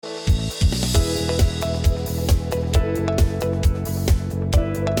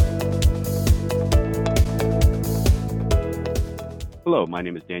Hello, my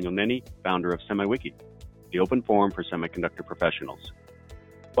name is Daniel Nenny, founder of SemiWiki, the open forum for semiconductor professionals.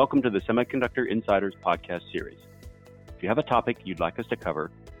 Welcome to the Semiconductor Insiders podcast series. If you have a topic you'd like us to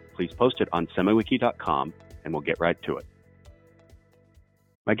cover, please post it on semiwiki.com and we'll get right to it.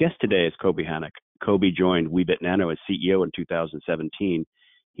 My guest today is Coby Hanoch. Coby joined Weebit Nano as CEO in 2017.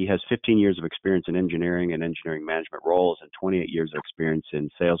 He has 15 years of experience in engineering and engineering management roles and 28 years of experience in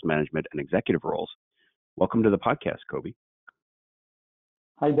sales management and executive roles. Welcome to the podcast, Coby.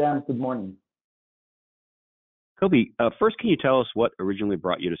 Hi, Dan. Good morning. Coby, first, can you tell us what originally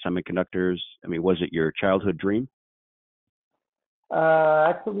brought you to semiconductors? I mean, was it your childhood dream?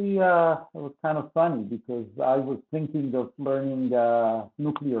 Actually, it was kind of funny because I was thinking of learning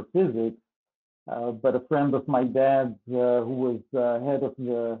nuclear physics, but a friend of my dad's, who was head of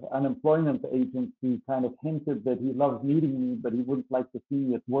the unemployment agency, kind of hinted that he loves meeting me, but he wouldn't like to see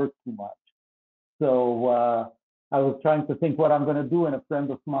me at work too much. So I was trying to think what I'm going to do, and a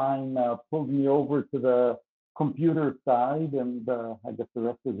friend of mine pulled me over to the computer side, and I guess the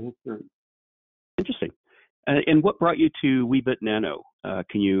rest is history. Interesting. And what brought you to Weebit Nano?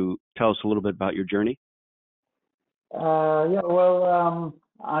 Can you tell us a little bit about your journey? I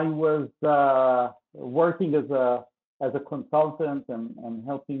was working as a consultant and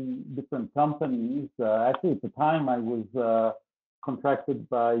helping different companies. Actually, at the time, I was contracted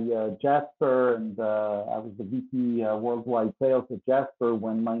by Jasper, and I was the VP worldwide sales at Jasper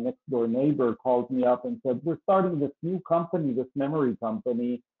when my next door neighbor called me up and said, "We're starting this new company, this memory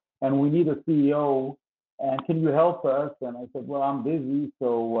company, and we need a CEO. And can you help us?" And I said, "Well, I'm busy."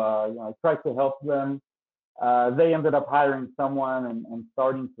 So I tried to help them. They ended up hiring someone and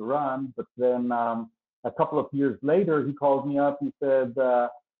starting to run. But then a couple of years later, he called me up. He said,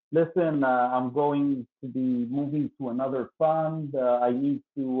 "Listen, I'm going to be moving to another fund. I need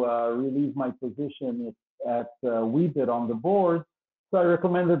to relieve my position at Weebit on the board. So I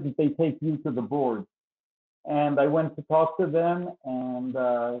recommended that they take you to the board." And I went to talk to them, and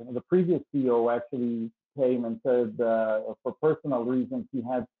the previous CEO actually came and said for personal reasons he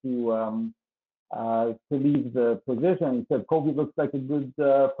had to leave the position. He said, "Coby looks like a good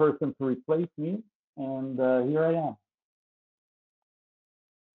person to replace me," and here I am.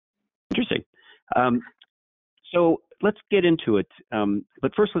 Interesting. So let's get into it.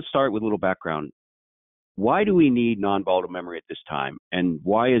 But first, let's start with a little background. Why do we need non-volatile memory at this time, and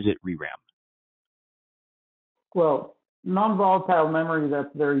why is it ReRAM? Well, non-volatile memory,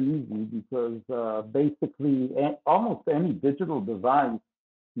 that's very easy because basically almost any digital device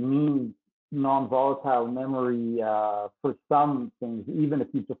needs non-volatile memory for some things, even if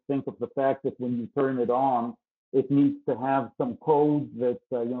you just think of the fact that when you turn it on, it needs to have some code that,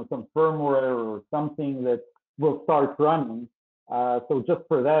 some firmware or something that will start running. So just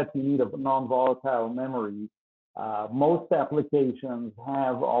for that, you need a non-volatile memory. Most applications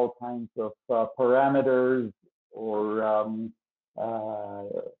have all kinds of parameters or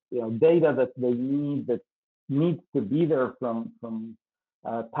data that they need that needs to be there from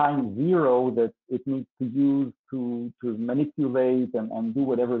time zero that it needs to use to manipulate and do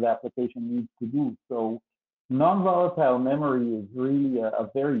whatever the application needs to do. So non-volatile memory is really a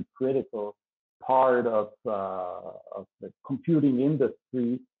very critical part of the computing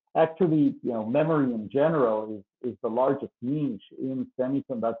industry. Actually, memory in general is the largest niche in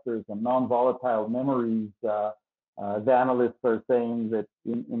semiconductors, and non-volatile memories. The analysts are saying that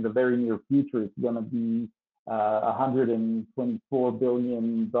in the very near future, it's going to be $124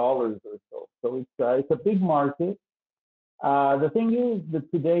 billion or so. So it's a big market. The thing is that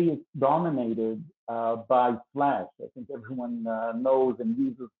today it's dominated by flash. I think everyone knows and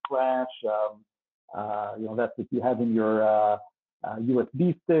uses flash. That's what you have in your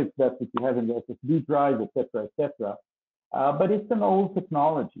USB stick. That's what you have in the SSD drive, et cetera, et cetera. But it's an old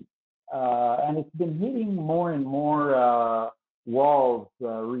technology. And it's been hitting more and more walls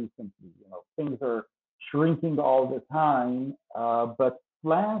recently. Things are shrinking all the time, but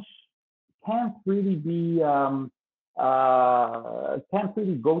flash can't really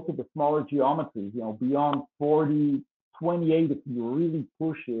go to the smaller geometries. Beyond 40, 28, if you really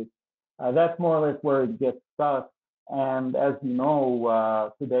push it, that's more or less where it gets stuck. And as you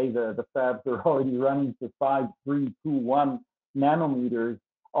know, today the fabs are already running to 5, 3, 2, 1 nanometers.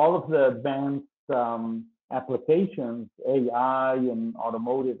 All of the advanced applications, AI and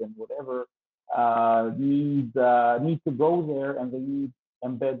automotive and whatever, need to go there, and they need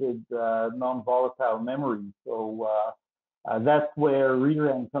embedded non-volatile memory. So that's where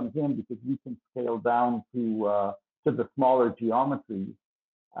ReRAM comes in, because we can scale down to the smaller geometries.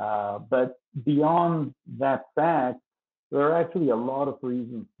 But beyond that fact, there are actually a lot of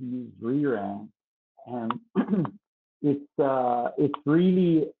reasons to use ReRAM. And it's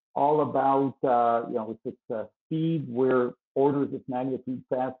really all about if it's speed, we're orders of magnitude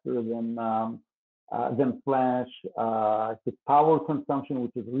faster than flash. If it's power consumption,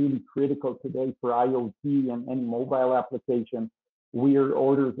 which is really critical today for IoT and any mobile application, we're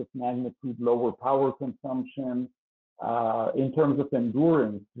orders of magnitude lower power consumption. In terms of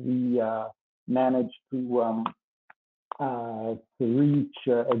endurance, we managed to reach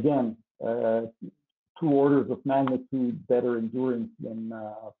again 2 orders of magnitude better endurance than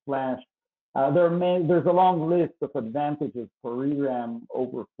flash. There's a long list of advantages for ReRAM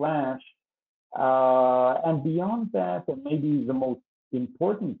over flash. And beyond that, and maybe the most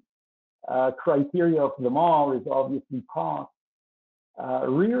important criteria of them all is obviously cost.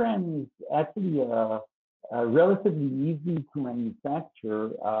 ReRAM is actually relatively easy to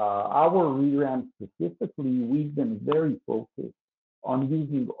manufacture. Our ReRAM specifically, we've been very focused on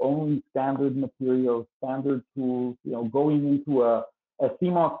using only standard materials, standard tools, going into a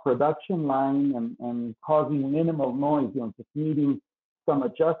CMOS production line and causing minimal noise, just needing some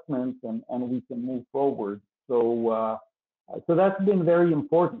adjustments and we can move forward. So that's been very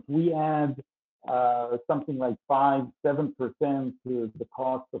important. We add something like 5-7% to the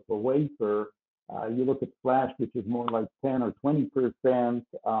cost of a wafer. You look at flash, which is more like 10 or 20%.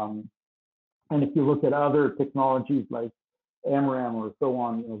 And if you look at other technologies like MRAM or so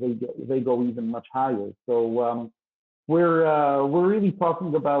on, they go even much higher. So we're really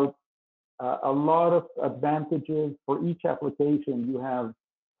talking about a lot of advantages for each application. You have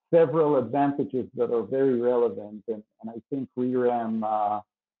several advantages that are very relevant, and I think ReRAM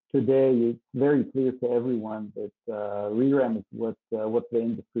today it's very clear to everyone that ReRAM is what the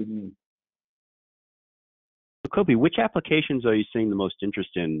industry needs. So, Coby, which applications are you seeing the most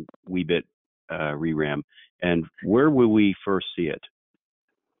interest in Weebit ReRAM, and where will we first see it?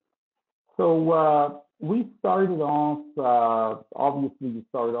 So we started off, obviously you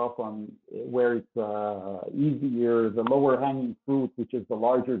start off on where it's easier, the lower hanging fruit, which is the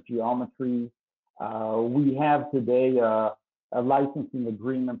larger geometry. We have today a licensing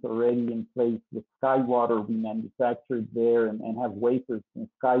agreement already in place with SkyWater. We manufactured there and have wafers from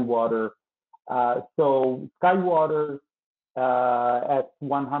SkyWater. So SkyWater at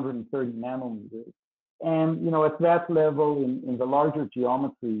 130 nanometers. And, at that level, in the larger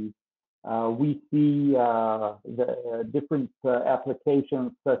geometry, we see the different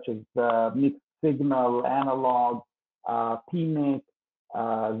applications such as mixed signal, analog, PMIC.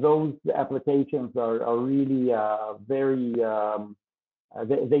 Those applications are really very,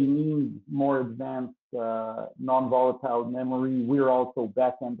 they need more advanced non-volatile memory. We're also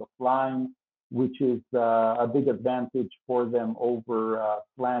back end of line, which is a big advantage for them over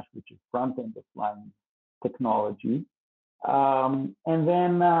flash, which is front end of line technology. And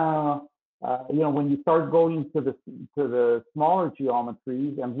then, when you start going to the smaller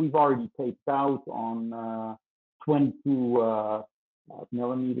geometries, and we've already taped out on 22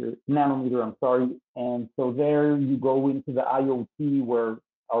 nanometer, I'm sorry. And so there you go into the IoT, where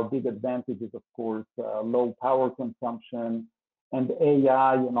our big advantage is, of course, low power consumption, and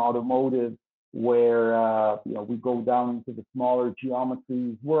AI and automotive, where we go down into the smaller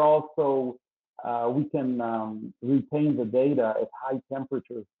geometries. We're also we can retain the data at high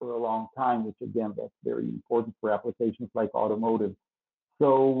temperatures for a long time, which again, that's very important for applications like automotive.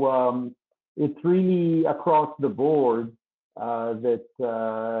 So it's really across the board that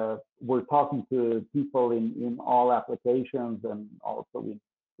we're talking to people in all applications, and also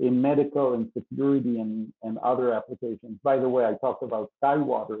in medical and security and other applications. By the way, I talked about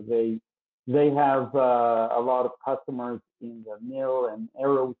SkyWater. They have a lot of customers in the mill and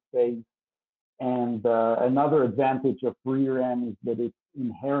aerospace. And another advantage of ReRAM is that it's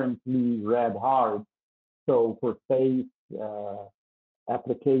inherently rad hard. So for space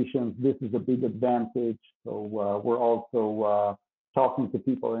applications, this is a big advantage. So we're also talking to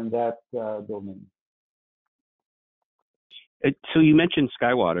people in that domain. So you mentioned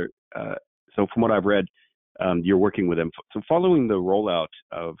SkyWater. So from what I've read, you're working with them. So following the rollout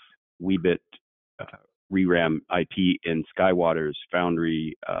of Weebit ReRAM IP in SkyWater's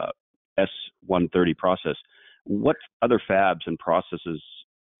Foundry S130 process, what other fabs and processes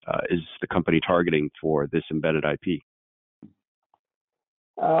is the company targeting for this embedded IP?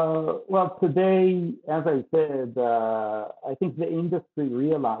 Well, today, as I said, I think the industry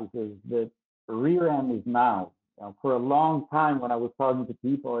realizes that ReRAM is now. For a long time, when I was talking to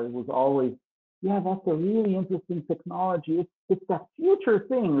people, it was always, yeah, that's a really interesting technology. It's that future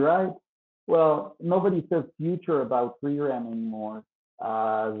thing, right? Well, nobody says future about ReRAM anymore.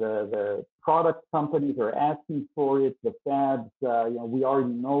 The product companies are asking for it. The fabs, we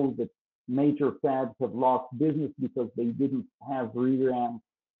already know that major fabs have lost business because they didn't have ReRAM.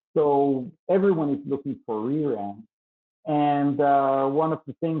 So everyone is looking for ReRAM. And one of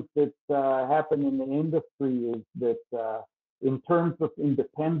the things that happened in the industry is that in terms of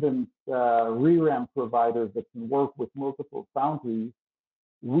independent ReRAM providers that can work with multiple foundries,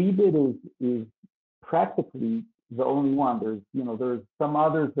 Weebit is practically the only one. There's some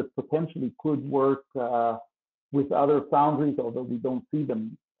others that potentially could work with other foundries, although we don't see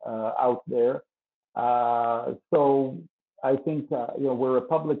them out there. So I think we're a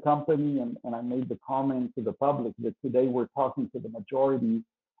public company, and I made the comment to the public that today we're talking to the majority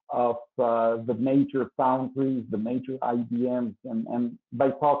of the major foundries, the major IDMs, and by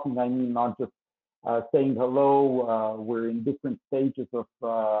talking I mean not just saying hello. We're in different stages of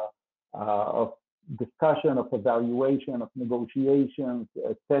discussion, of evaluation, of negotiations,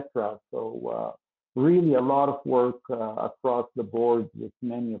 etc. So really a lot of work across the board with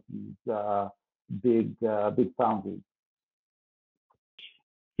many of these big foundries.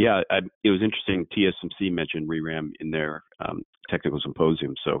 Yeah, it was interesting. TSMC mentioned ReRAM in their technical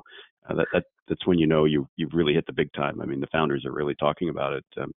symposium, so that's when you know you've really hit the big time. I mean, the founders are really talking about it.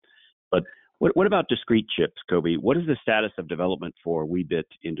 But what about discrete chips, Coby? What is the status of development for Weebit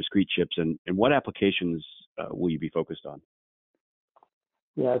in discrete chips, and what applications will you be focused on?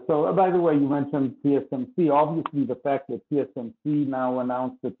 Yeah, so by the way, you mentioned TSMC. Obviously, the fact that TSMC now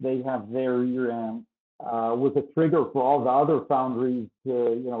announced that they have their ReRAM was a trigger for all the other foundries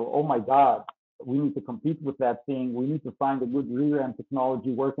to, oh my God, we need to compete with that thing. We need to find a good ReRAM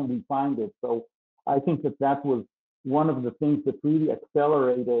technology. Where can we find it? So I think that was one of the things that really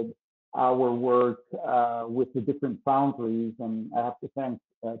accelerated our work with the different foundries, and I have to thank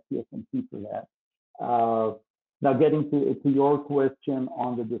TSMC for that. Now, getting to your question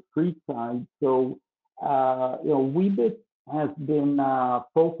on the discrete side, so Weebit has been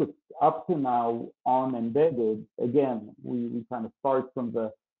focused up to now on embedded. Again, we kind of start from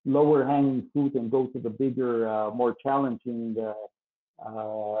the lower hanging fruit and go to the bigger, more challenging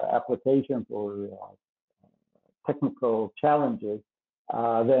applications or technical challenges.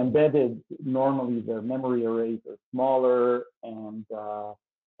 The embedded, normally the memory arrays are smaller, and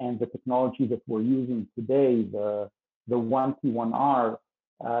the technology that we're using today, the 1T1R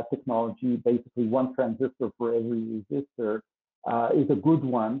technology, basically one transistor for every resistor, is a good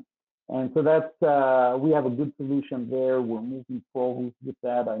one. And so we have a good solution there. We're moving forward with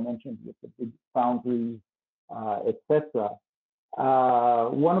that. I mentioned with the big foundries, etc.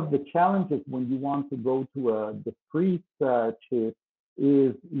 One of the challenges when you want to go to a discrete chip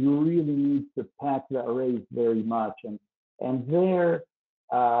is you really need to pack the arrays very much. And there,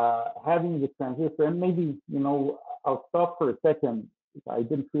 having the transistor, and maybe, I'll stop for a second. I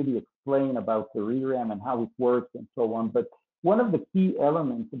didn't really explain about the ReRAM and how it works and so on, but one of the key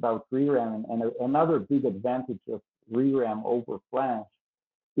elements about ReRAM, and another big advantage of ReRAM over flash,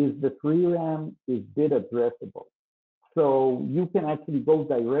 is that ReRAM is bit addressable. So you can actually go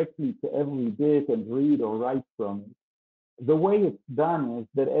directly to every bit and read or write from it. The way it's done is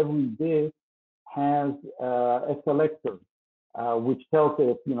that every bit has a selector, which tells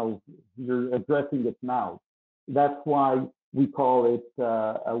it, you're addressing it now. That's why we call it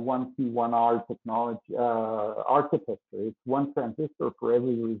a 1T1R technology architecture. It's one transistor for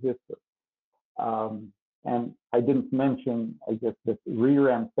every resistor. And I didn't mention, I guess, that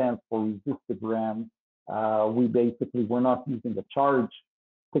ReRAM stands for resistive we're not using the charge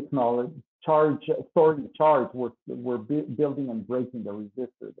technology, storing the charge. We're building and breaking the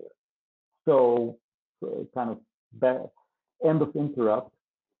resistor there. So kind of that end of interrupt.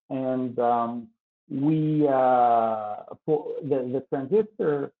 And for the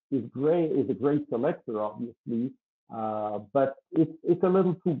transistor is a great selector, obviously, but it's a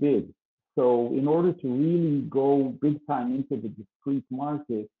little too big. So in order to really go big time into the discrete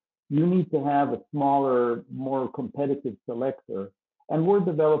market, you need to have a smaller, more competitive selector, and we're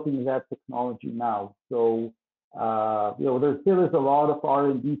developing that technology now. So there still is a lot of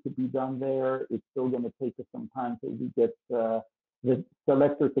R&D to be done there. It's still going to take us some time till we get the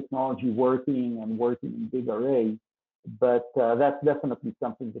selector technology working in big arrays, but that's definitely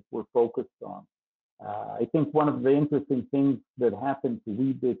something that we're focused on. I think one of the interesting things that happened to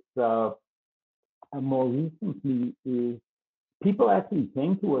Weebit more recently is people actually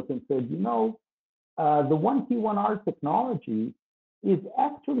came to us and said, the 1T1R technology is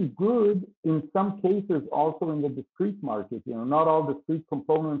actually good in some cases also in the discrete market. Not all discrete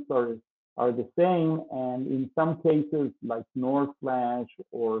components are the same, and in some cases like NOR flash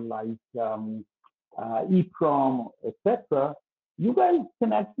or like EEPROM, etc., you guys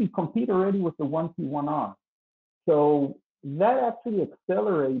can actually compete already with the 1T1R. So that actually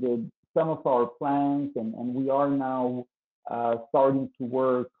accelerated some of our plans, and we are now starting to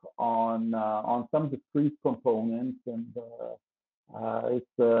work on some discrete components, and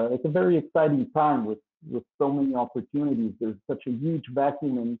it's a very exciting time with so many opportunities. There's such a huge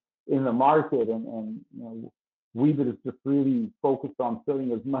vacuum in the market, and Weebit is just really focused on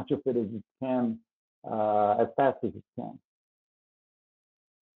filling as much of it as it can, as fast as it can.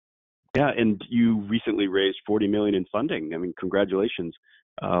 Yeah, and you recently raised $40 million in funding. I mean, congratulations.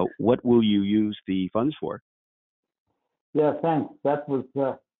 What will you use the funds for? Yeah, thanks. That was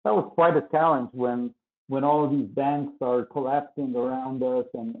quite a challenge when all of these banks are collapsing around us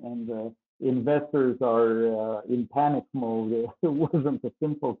and the investors are in panic mode. It wasn't a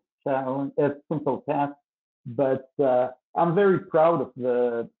simple challenge, a simple task, but I'm very proud of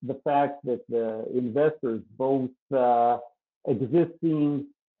the fact that the investors, both existing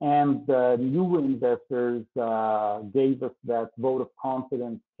and new investors, gave us that vote of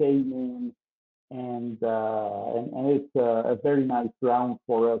confidence, came in, and it's a very nice round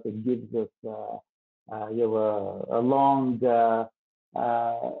for us. It gives us a long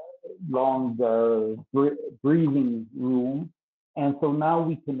breathing room, and so now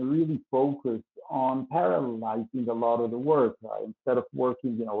we can really focus on parallelizing a lot of the work instead of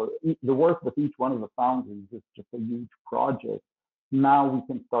working. The work with each one of the foundries is just a huge project. Now we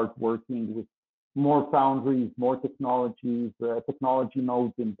can start working with more foundries, more technologies, technology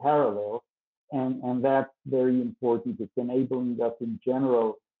nodes in parallel. And that's very important. It's enabling us in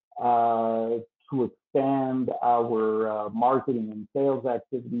general to expand our marketing and sales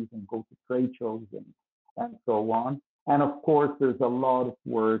activities and go to trade shows and so on. And of course, there's a lot of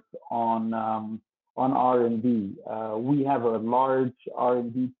work on R&D. We have a large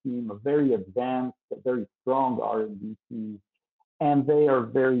R&D team, a very advanced, a very strong R&D team, and they are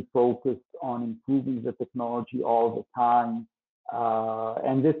very focused on improving the technology all the time.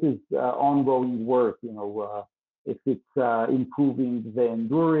 And this is ongoing work. If it's improving the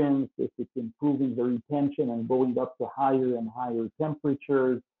endurance, if it's improving the retention and going up to higher and higher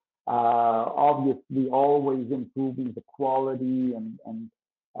temperatures, obviously always improving the quality and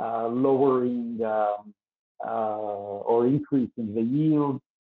lowering or increasing the yield.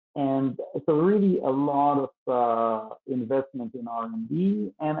 And so really a lot of investment in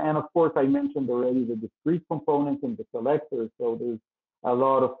R&D. And of course, I mentioned already the discrete components and the selectors. So there's a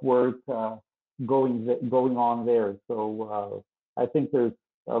lot of work going on there. So I think there's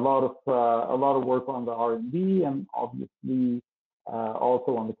a lot of work on the R&D and obviously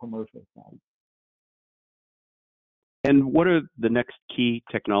also on the commercial side. And what are the next key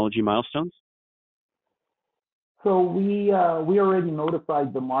technology milestones? So we already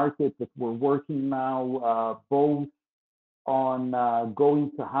notified the market that we're working now both on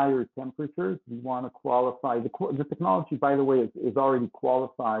going to higher temperatures. We want to qualify the technology, by the way, is already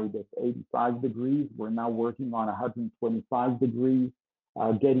qualified at 85 degrees. We're now working on 125 degrees,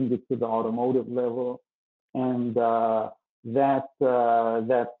 getting it to the automotive level, and that's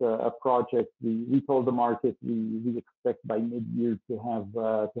a project we told the market we expect by mid-year to have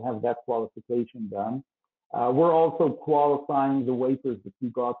that qualification done. We're also qualifying the wafers that we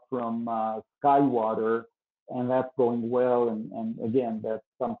got from SkyWater, and that's going well. And again, that's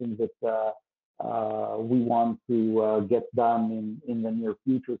something that we want to get done in the near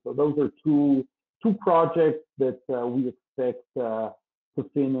future. So those are two projects that we expect to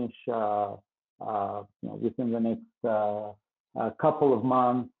finish within the next couple of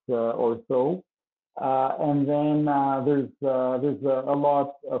months or so. And then there's a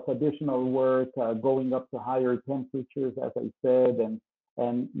lot of additional work going up to higher temperatures, as I said,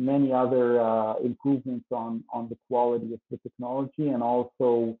 and many other improvements on the quality of the technology, and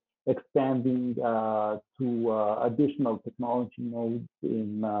also expanding to additional technology nodes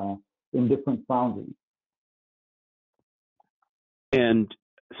in different foundries. And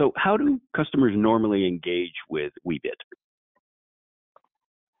so how do customers normally engage with Weebit?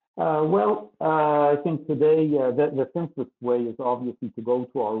 I think today the simplest way is obviously to go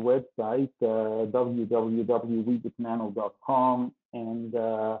to our website, www.weebitnano.com, and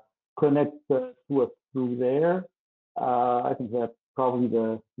connect to us through there. I think that's probably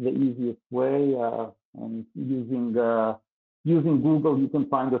the easiest way. And using Google, you can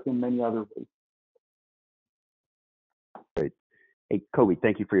find us in many other ways. Great. Hey, Coby,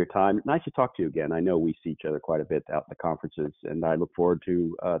 thank you for your time. Nice to talk to you again. I know we see each other quite a bit out in the conferences, and I look forward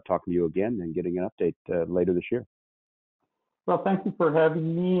to talking to you again and getting an update later this year. Well, thank you for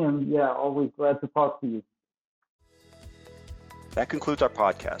having me, and yeah, always glad to talk to you. That concludes our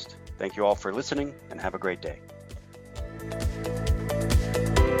podcast. Thank you all for listening, and have a great day.